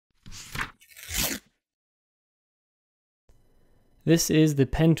This is the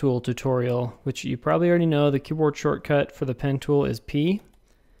pen tool tutorial, which you probably already know. The keyboard shortcut for the pen tool is P.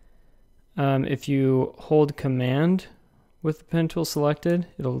 If you hold Command with the pen tool selected,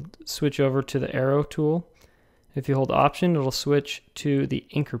 it'll switch over to the arrow tool. If you hold Option, it'll switch to the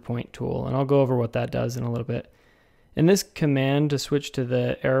anchor point tool, and I'll go over what that does in a little bit. In this command to switch to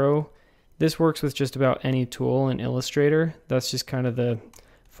the arrow, this works with just about any tool in Illustrator. That's just kind of the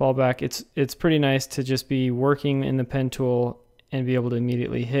fallback. It's pretty nice to just be working in the pen tool and be able to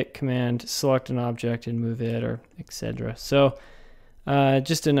immediately hit Command, select an object and move it, or etc. So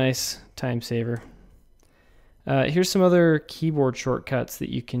just a nice time saver. Here's some other keyboard shortcuts that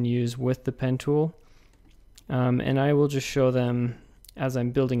you can use with the pen tool. And I will just show them as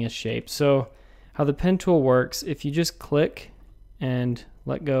I'm building a shape. So how the pen tool works, if you just click and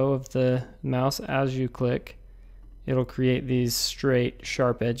let go of the mouse as you click, it'll create these straight,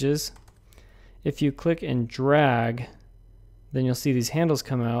 sharp edges. If you click and drag, then you'll see these handles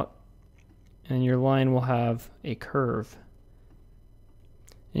come out and your line will have a curve.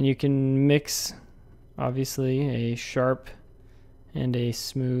 And you can mix, obviously, a sharp and a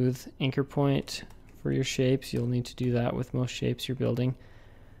smooth anchor point for your shapes. You'll need to do that with most shapes you're building.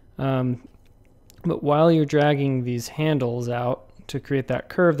 But while you're dragging these handles out to create that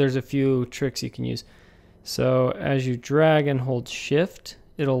curve, there's a few tricks you can use. So as you drag and hold Shift,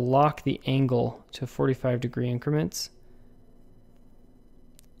 it'll lock the angle to 45-degree increments.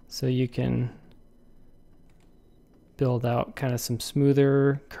 So you can build out kind of some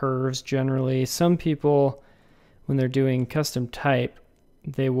smoother curves generally. Some people, when they're doing custom type,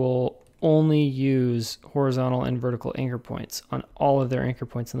 they will only use horizontal and vertical anchor points on all of their anchor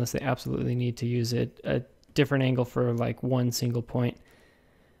points unless they absolutely need to use a different angle for like one single point.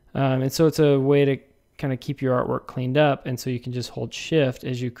 And so it's a way to kind of keep your artwork cleaned up, and so you can just hold Shift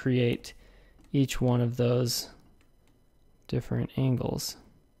as you create each one of those different angles.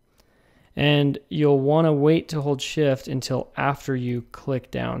 And you'll want to wait to hold Shift until after you click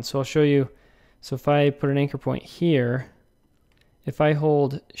down. So I'll show you. So if I put an anchor point here, if I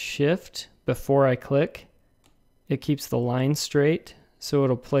hold Shift before I click, it keeps the line straight. So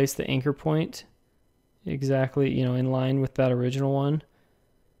it'll place the anchor point exactly, in line with that original one.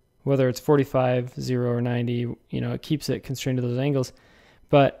 Whether it's 45, 0, or 90, it keeps it constrained to those angles.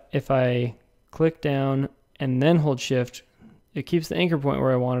 But if I click down and then hold Shift, it keeps the anchor point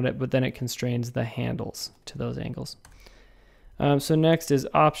where I wanted it, but then it constrains the handles to those angles. So next is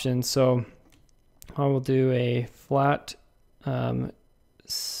Options. So I will do a flat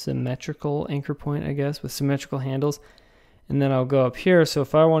symmetrical anchor point, I guess, with symmetrical handles. And then I'll go up here. So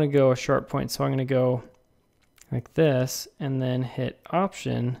if I want to go a sharp point, so I'm going to go like this and then hit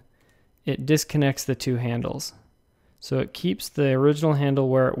Option, it disconnects the two handles. So it keeps the original handle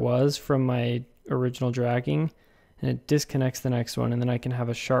where it was from my original dragging, and it disconnects the next one, and then I can have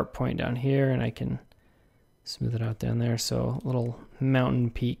a sharp point down here and I can smooth it out down there. So a little mountain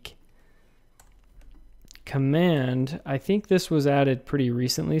peak. Command, I think this was added pretty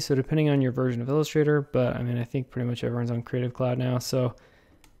recently, so depending on your version of Illustrator, but I think pretty much everyone's on Creative Cloud now. So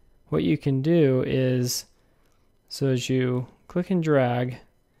what you can do is, so as you click and drag,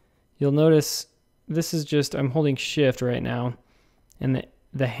 you'll notice this is just, I'm holding Shift right now, and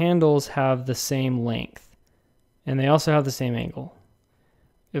the handles have the same length, and they also have the same angle.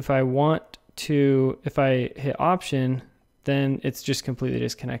 If I hit Option, then it's just completely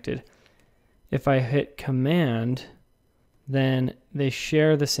disconnected. If I hit Command, then they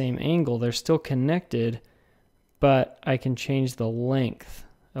share the same angle. They're still connected, but I can change the length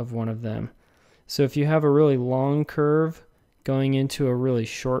of one of them. So if you have a really long curve going into a really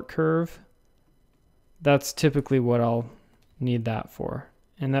short curve, that's typically what I'll need that for.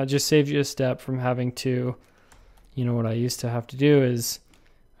 And that just saves you a step from having to, what I used to have to do is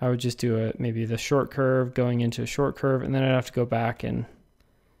I would just do maybe the short curve going into a short curve, and then I'd have to go back and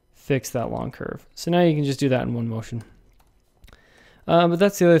fix that long curve. So now you can just do that in one motion. But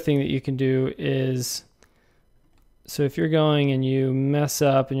that's the other thing that you can do is, so if you're going and you mess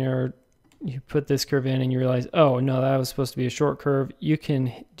up and you put this curve in and you realize, oh no, that was supposed to be a short curve, you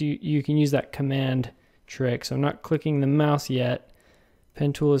can use that command trick. So I'm not clicking the mouse yet.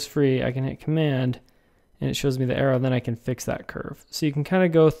 Pen tool is free. I can hit Command and it shows me the arrow, then I can fix that curve. So you can kind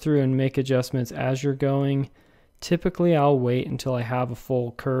of go through and make adjustments as you're going. Typically I'll wait until I have a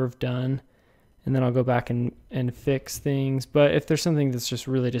full curve done, and then I'll go back and fix things. But if there's something that's just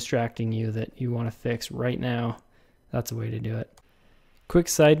really distracting you that you want to fix right now, that's a way to do it. Quick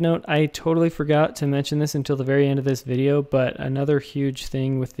side note, I totally forgot to mention this until the very end of this video, but another huge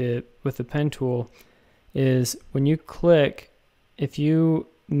thing with the pen tool is when you click, if you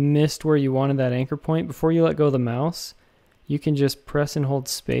missed where you wanted that anchor point, before you let go of the mouse, you can just press and hold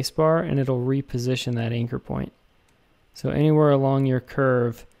spacebar and it'll reposition that anchor point. So anywhere along your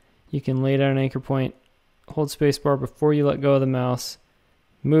curve, you can lay down an anchor point, hold spacebar before you let go of the mouse,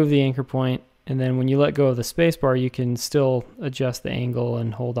 move the anchor point, and then when you let go of the spacebar, you can still adjust the angle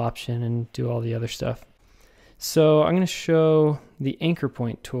and hold option and do all the other stuff. So I'm going to show the anchor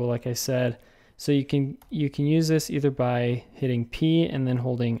point tool, like I said. So you can use this either by hitting P and then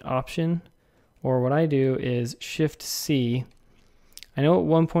holding option, or what I do is Shift C. I know at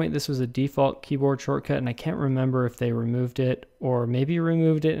one point this was a default keyboard shortcut, and I can't remember if they removed it or maybe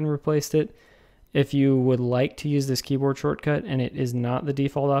removed it and replaced it. If you would like to use this keyboard shortcut and it is not the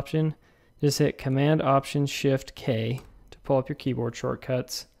default option, just hit Command Option Shift K to pull up your keyboard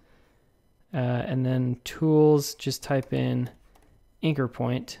shortcuts. And then Tools, just type in anchor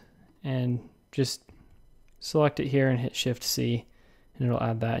point and just select it here and hit Shift C, and it'll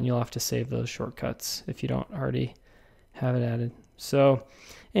add that, and you'll have to save those shortcuts if you don't already have it added. So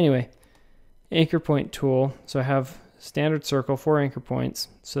anyway, anchor point tool. So I have standard circle, 4 anchor points.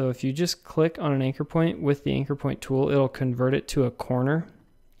 So if you just click on an anchor point with the anchor point tool, it'll convert it to a corner,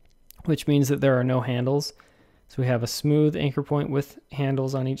 which means that there are no handles. So we have a smooth anchor point with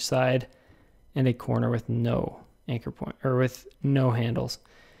handles on each side and a corner with no anchor point, or with no handles.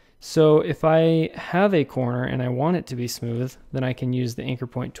 So if I have a corner and I want it to be smooth, then I can use the anchor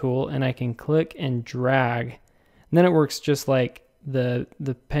point tool and I can click and drag. And then it works just like the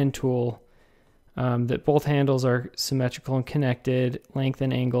pen tool, that both handles are symmetrical and connected, length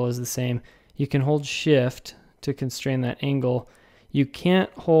and angle is the same. You can hold Shift to constrain that angle. You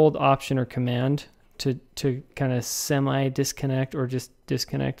can't hold Option or Command to kind of semi-disconnect or just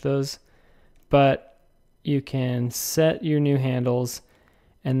disconnect those, but you can set your new handles,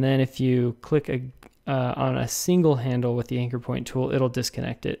 and then if you click on a single handle with the anchor point tool, it'll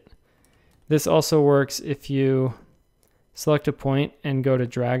disconnect it. This also works if you select a point and go to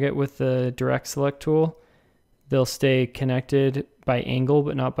drag it with the direct select tool. They'll stay connected by angle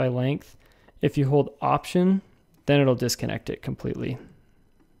but not by length. If you hold Option, then it'll disconnect it completely.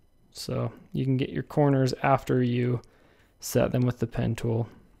 So you can get your corners after you set them with the pen tool.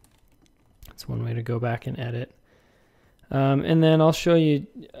 That's one way to go back and edit. And then I'll show you,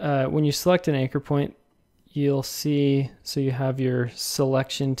 when you select an anchor point, you'll see, so you have your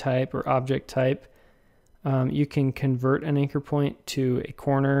selection type or object type. You can convert an anchor point to a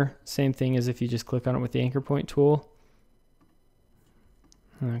corner, same thing as if you just click on it with the anchor point tool.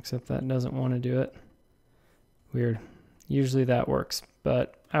 Except that doesn't want to do it. Weird. Usually that works,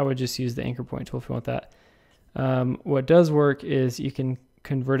 but I would just use the anchor point tool if you want that. What does work is you can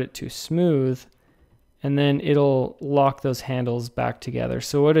convert it to smooth, and then it'll lock those handles back together.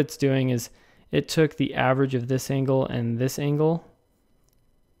 So what it's doing is it took the average of this angle and this angle,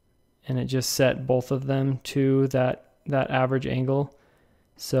 and it just set both of them to that average angle.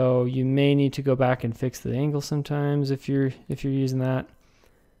 So you may need to go back and fix the angle sometimes if you're using that.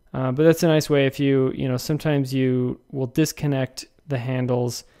 But that's a nice way if sometimes you will disconnect the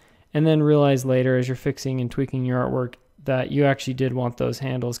handles and then realize later as you're fixing and tweaking your artwork that you actually did want those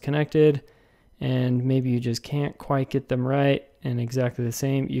handles connected, and maybe you just can't quite get them right and exactly the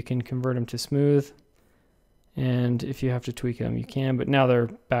same. You can convert them to smooth, and if you have to tweak them, you can, but now they're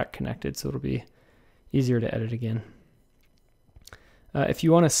back connected, so it'll be easier to edit again. If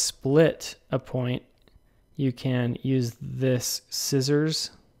you want to split a point, you can use this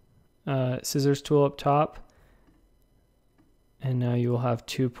scissors tool up top, and now you will have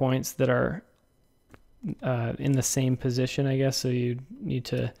 2 points that are in the same position, I guess, so you need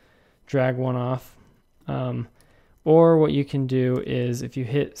to drag one off. Or what you can do is if you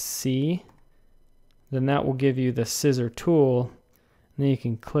hit C, then that will give you the scissor tool, and then you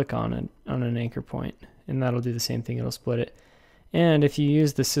can click on an anchor point, and that'll do the same thing. It'll split it. And if you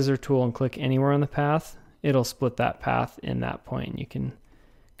use the scissor tool and click anywhere on the path, it'll split that path in that point. You can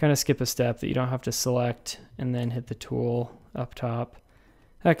kind of skip a step that you don't have to select and then hit the tool up top.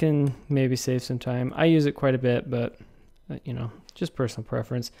 That can maybe save some time. I use it quite a bit, but just personal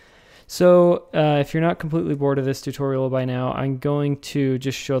preference. So if you're not completely bored of this tutorial by now, I'm going to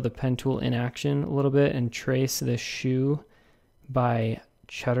just show the pen tool in action a little bit and trace the shoe by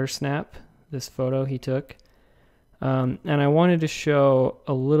Chuttersnap, this photo he took. And I wanted to show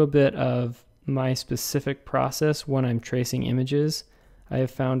a little bit of my specific process when I'm tracing images. I have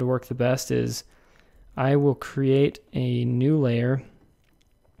found to work the best is I will create a new layer,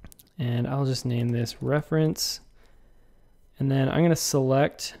 and I'll just name this reference, and then I'm going to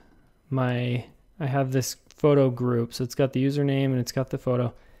select I have this photo group, so it's got the username and it's got the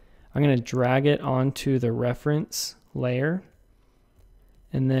photo. I'm going to drag it onto the reference layer,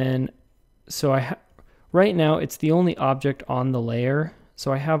 and then right now it's the only object on the layer.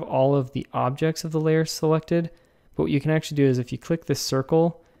 So I have all of the objects of the layer selected. But what you can actually do is if you click this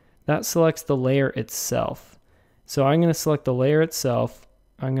circle, that selects the layer itself. So I'm going to select the layer itself.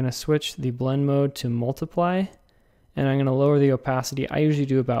 I'm going to switch the blend mode to multiply, and I'm going to lower the opacity. I usually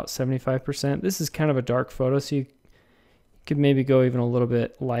do about 75%. This is kind of a dark photo, so you could maybe go even a little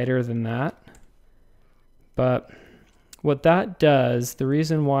bit lighter than that. But what that does, the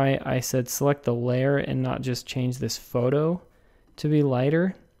reason why I said select the layer and not just change this photo to be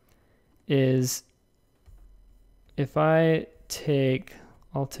lighter, is if I'll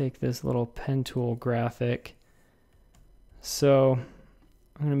take this little pen tool graphic. So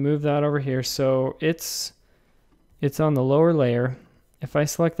I'm going to move that over here. So it's on the lower layer. If I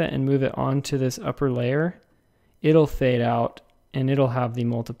select that and move it onto this upper layer, it'll fade out and it'll have the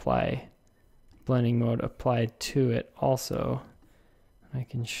multiply blending mode applied to it also. I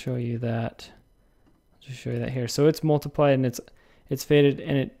can show you that. I'll just show you that here. So it's multiplied and it's faded,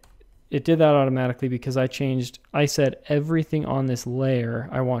 and it did that automatically because I said everything on this layer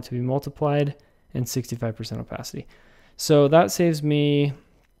I want to be multiplied and 65% opacity. So that saves me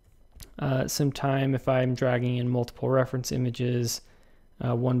some time if I'm dragging in multiple reference images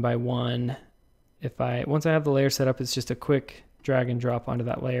one by one. Once I have the layer set up, it's just a quick drag and drop onto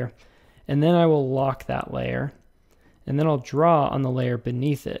that layer. And then I will lock that layer, and then I'll draw on the layer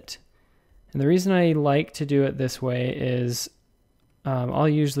beneath it. And the reason I like to do it this way is I'll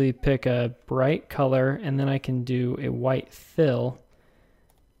usually pick a bright color, and then I can do a white fill.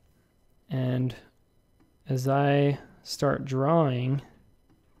 And as I start drawing,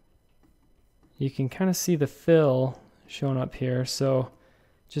 you can kind of see the fill shown up here. So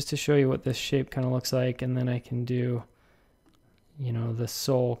just to show you what this shape kind of looks like, and then I can do, you know, the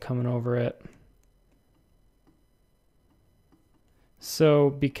soul coming over it.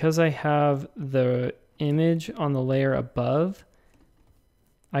 So because I have the image on the layer above,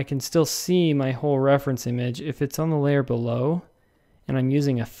 I can still see my whole reference image. If it's on the layer below and I'm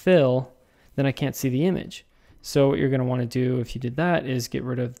using a fill, then I can't see the image. So what you're going to want to do if you did that is get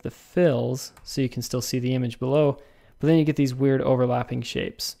rid of the fills so you can still see the image below, but then you get these weird overlapping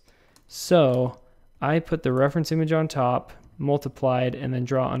shapes. So I put the reference image on top, multiplied, and then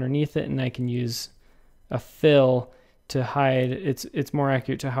draw underneath it, and I can use a fill to hide. It's more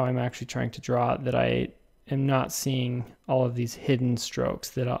accurate to how I'm actually trying to draw, that I am not seeing all of these hidden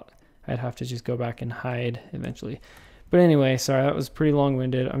strokes that I'd have to just go back and hide eventually. But anyway, sorry, that was pretty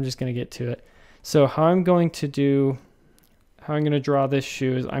long-winded. I'm just going to get to it. So how I'm going to draw this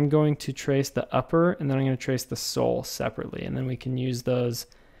shoe is I'm going to trace the upper, and then I'm going to trace the sole separately, and then we can use those.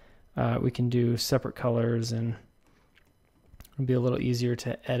 We can do separate colors, and it'll be a little easier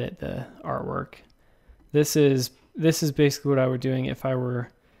to edit the artwork. This is basically what I would doing if I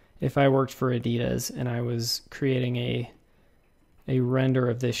worked for Adidas and I was creating a render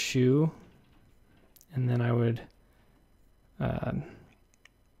of this shoe, and then I would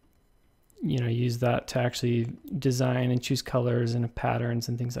use that to actually design and choose colors and patterns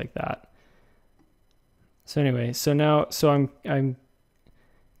and things like that. So anyway, so I'm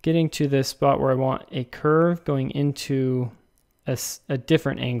getting to this spot where I want a curve going into a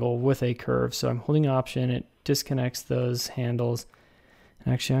different angle with a curve. So I'm holding Option, it disconnects those handles.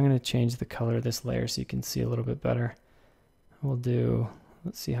 And actually I'm going to change the color of this layer so you can see a little bit better.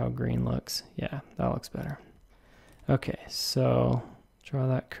 Let's see how green looks. Yeah, that looks better. Okay, so draw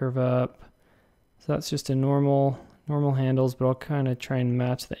that curve up. So that's just a normal handles, but I'll kind of try and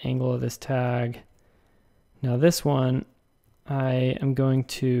match the angle of this tag. Now this one, I'm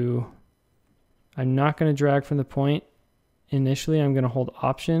not going to drag from the point. Initially, I'm going to hold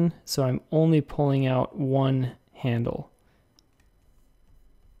Option, so I'm only pulling out one handle,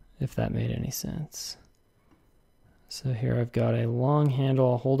 if that made any sense. So here I've got a long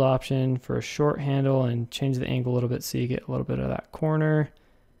handle. I'll hold Option for a short handle and change the angle a little bit so you get a little bit of that corner.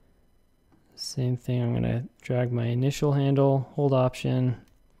 Same thing, I'm going to drag my initial handle, hold Option.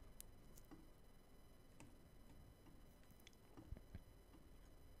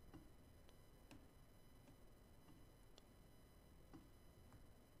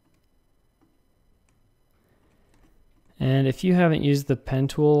 And if you haven't used the pen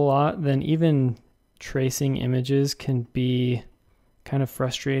tool a lot, then even tracing images can be kind of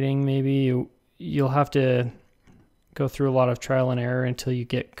frustrating. Maybe you'll have to go through a lot of trial and error until you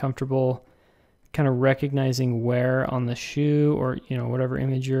get comfortable kind of recognizing where on the shoe or whatever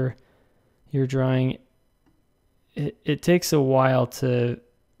image you're drawing. It takes a while to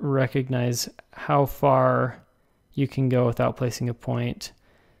recognize how far you can go without placing a point.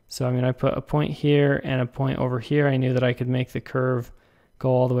 So I put a point here and a point over here. I knew that I could make the curve go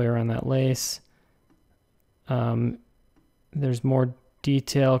all the way around that lace. There's more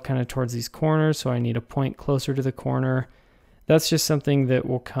detail kind of towards these corners, so I need a point closer to the corner. That's just something that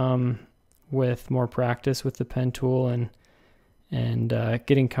will come with more practice with the pen tool and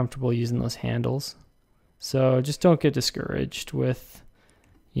getting comfortable using those handles. So just don't get discouraged with,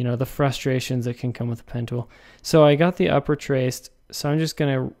 you know, the frustrations that can come with the pen tool. So I got the upper traced, so I'm just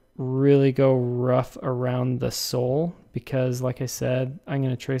going to really go rough around the sole because, like I said, I'm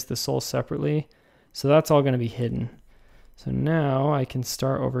going to trace the sole separately. So that's all going to be hidden. So now I can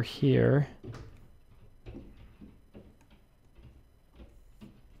start over here.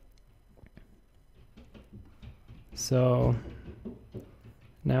 So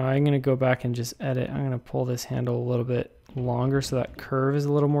now I'm going to go back and just edit. I'm going to pull this handle a little bit longer so that curve is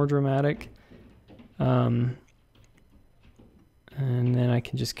a little more dramatic. And then I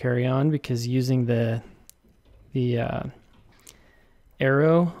can just carry on because using the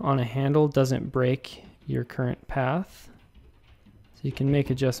arrow on a handle doesn't break your current path. So you can make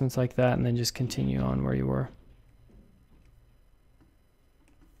adjustments like that and then just continue on where you were.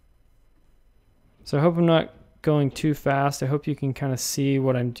 So I hope I'm not going too fast. I hope you can kind of see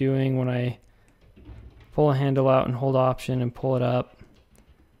what I'm doing when I pull a handle out and hold Option and pull it up.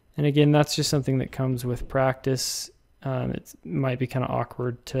 And again, that's just something that comes with practice. It might be kind of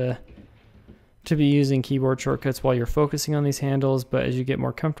awkward to be using keyboard shortcuts while you're focusing on these handles, but as you get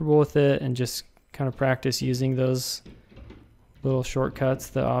more comfortable with it and just kind of practice using those little shortcuts,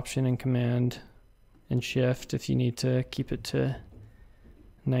 the Option and Command and Shift if you need to keep it to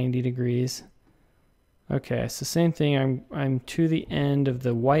 90 degrees. Okay, so same thing, I'm to the end of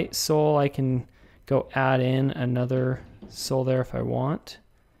the white sole. I can go add in another sole there if I want.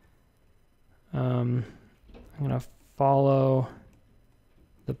 I'm gonna follow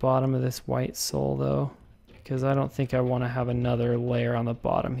the bottom of this white sole though, because I don't think I want to have another layer on the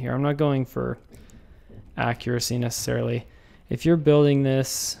bottom here. I'm not going for accuracy necessarily. If you're building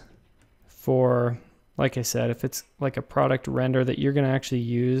this for, like I said, if it's like a product render that you're going to actually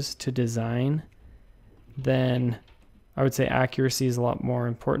use to design, then I would say accuracy is a lot more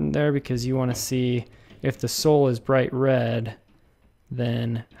important there, because you want to see if the sole is bright red,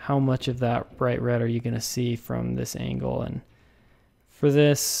 then how much of that bright red are you going to see from this angle. And for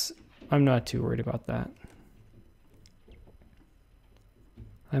this, I'm not too worried about that.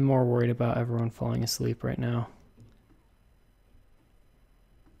 I'm more worried about everyone falling asleep right now.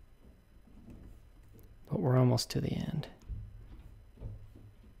 But we're almost to the end.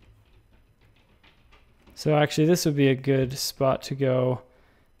 So actually this would be a good spot to go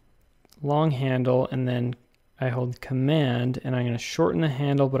long handle, and then I hold Command and I'm going to shorten the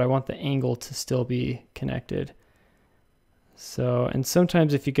handle, but I want the angle to still be connected. So, and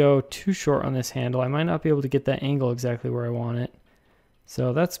sometimes if you go too short on this handle, I might not be able to get that angle exactly where I want it.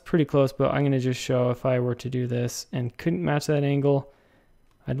 So that's pretty close, but I'm going to just show if I were to do this and couldn't match that angle,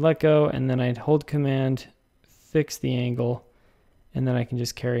 I'd let go and then I'd hold Command, fix the angle, and then I can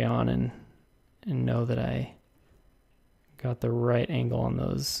just carry on and know that I got the right angle on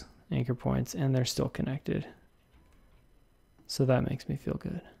those anchor points and they're still connected. So that makes me feel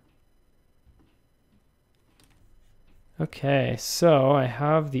good. Okay, so I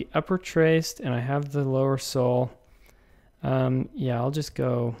have the upper traced and I have the lower sole. Yeah, I'll just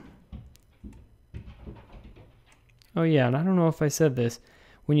go. Oh yeah, and I don't know if I said this.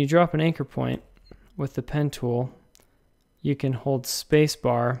 When you drop an anchor point with the pen tool, you can hold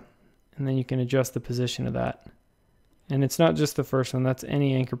spacebar and then you can adjust the position of that. And it's not just the first one, that's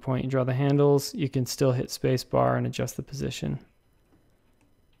any anchor point. You draw the handles, you can still hit spacebar and adjust the position.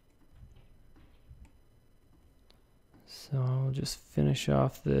 So I'll just finish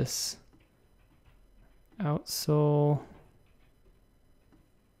off this outsole.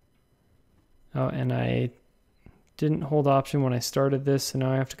 Oh, and I didn't hold Option when I started this, so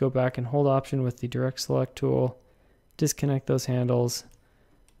now I have to go back and hold Option with the direct select tool, disconnect those handles,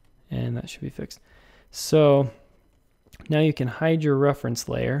 and that should be fixed. So now you can hide your reference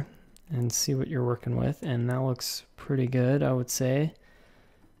layer and see what you're working with, and that looks pretty good, I would say.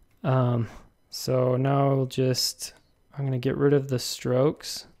 So now I'm going to get rid of the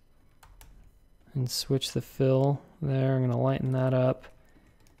strokes and switch the fill there. I'm going to lighten that up.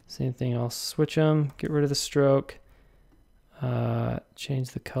 Same thing, I'll switch them, get rid of the stroke,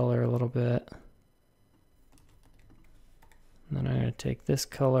 change the color a little bit. And then I'm going to take this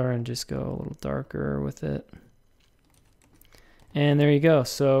color and just go a little darker with it. And there you go.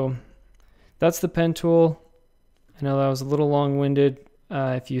 So that's the pen tool. I know that was a little long-winded.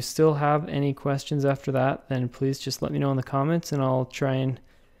 If you still have any questions after that, then please just let me know in the comments and I'll try and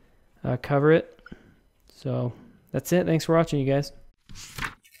cover it. So that's it. Thanks for watching, you guys.